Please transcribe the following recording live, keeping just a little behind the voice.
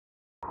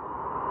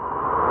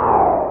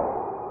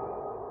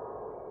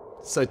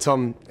So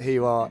Tom, here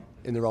you are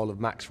in the role of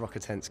Max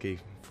Rokotensky,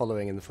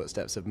 following in the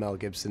footsteps of Mel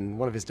Gibson,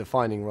 one of his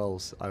defining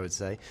roles, I would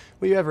say.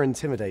 Were you ever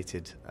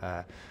intimidated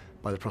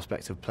by the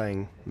prospect of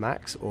playing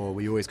Max, or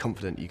were you always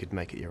confident you could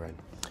make it your own?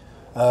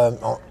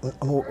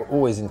 I'm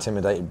always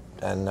intimidated,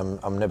 and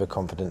I'm never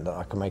confident that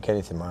I can make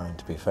anything my own,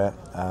 to be fair.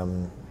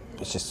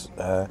 It's just,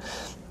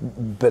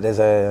 but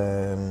there's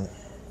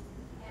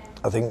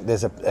I think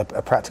there's a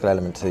practical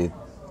element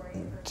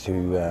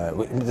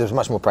there's a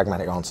much more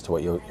pragmatic answer to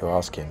what you're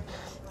asking.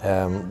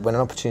 When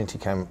an opportunity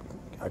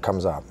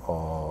comes up,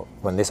 or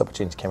when this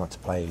opportunity came up to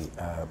play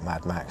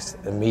Mad Max,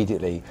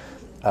 immediately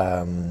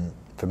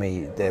for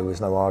me there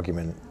was no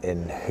argument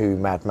in who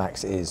Mad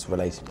Max is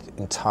related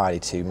entirely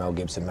to Mel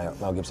Gibson.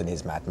 Mel Gibson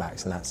is Mad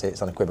Max, and that's it.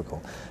 It's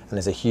unequivocal. And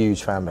there's a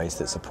huge fan base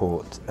that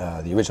support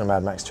the original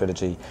Mad Max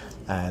trilogy,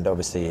 and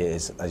obviously it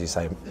is, as you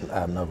say,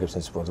 Mel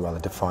Gibson supports a rather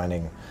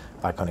defining,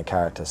 iconic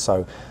character.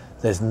 So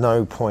there's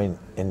no point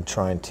in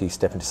trying to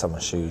step into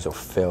someone's shoes or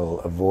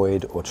fill a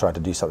void or try to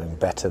do something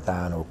better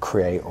than or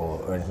create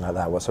or anything like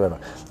that whatsoever.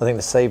 I think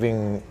the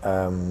saving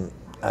and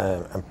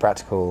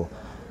practical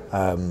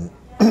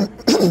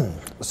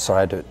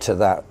side to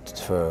that,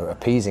 for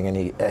appeasing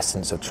any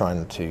essence of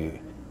trying to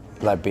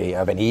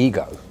have any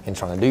ego in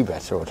trying to do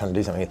better or trying to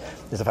do something,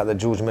 is the fact that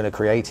George Miller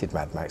created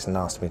Mad Max and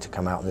asked me to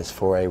come out on this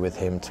foray with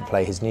him to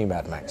play his new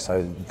Mad Max.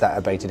 So that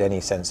abated any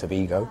sense of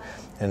ego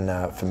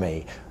for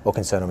me, or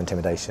concern or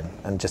intimidation,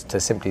 and just to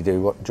simply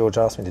do what George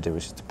asked me to do,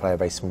 which is to play a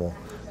very small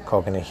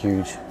cog in a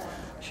huge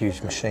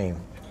machine.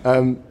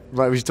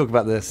 Right, we should talk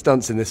about the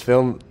stunts in this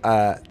film.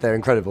 They're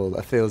incredible.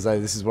 I feel as though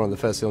this is one of the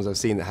first films I've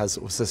seen that has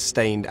sort of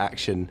sustained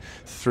action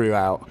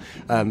throughout.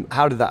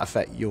 How did that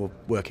affect your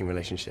working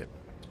relationship?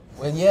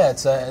 Well, yeah,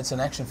 it's an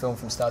action film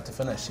from start to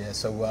finish. Yeah,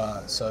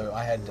 so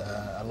I had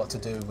a lot to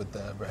do with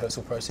the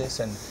rehearsal process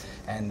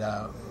and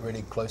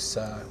really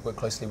worked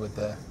closely with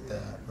the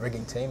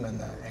rigging team and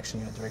the action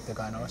unit director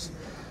Guy Norris,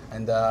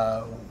 and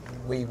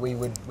we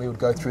would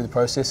go through the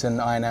process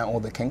and iron out all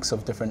the kinks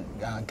of different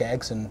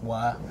gags and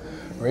wire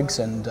rigs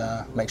and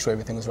make sure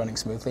everything was running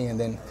smoothly, and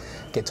then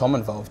get Tom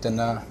involved. And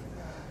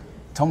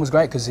Tom was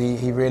great because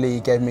he really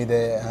gave me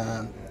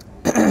the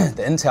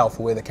intel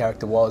for where the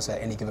character was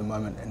at any given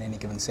moment in any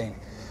given scene.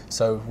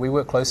 So we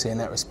work closely in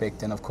that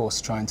respect, and of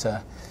course trying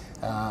to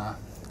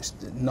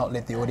not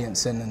let the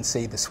audience in and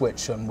see the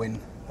switch on when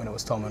it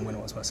was Tom and when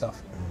it was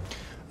myself.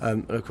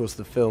 And of course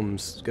the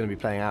film's going to be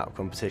playing out of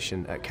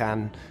competition at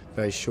Cannes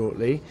very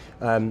shortly.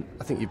 I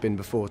think you've been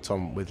before,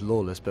 Tom, with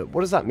Lawless, but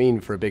what does that mean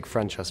for a big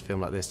franchise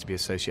film like this to be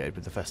associated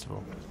with the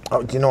festival?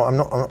 Oh, do you know, I'm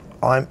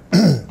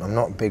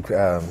not a big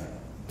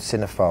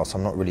cinephile, so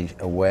I'm not really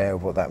aware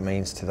of what that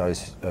means to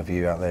those of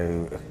you out there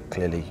who are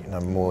clearly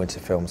more into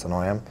films than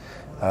I am,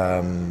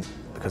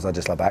 because I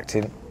just love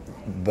acting.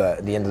 But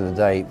at the end of the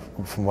day,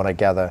 from what I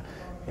gather,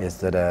 is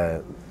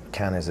that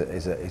Cannes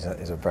is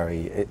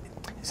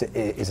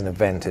an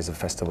event, is a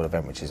festival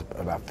event which is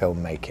about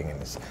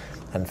filmmaking,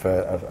 and for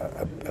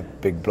a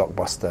big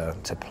blockbuster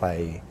to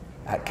play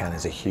at Cannes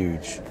is a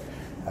huge.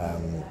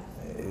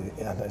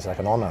 It's like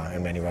an honour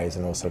in many ways,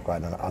 and also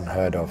quite an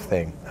unheard of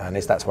thing. And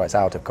that's why it's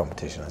out of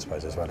competition, I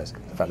suppose, as well as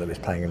the fact that it's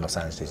playing in Los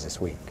Angeles this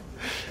week.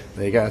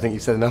 There you go. I think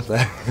you've said enough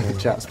there.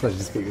 Chaps, pleasure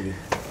to speak with you.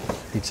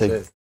 You too.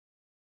 Cheers.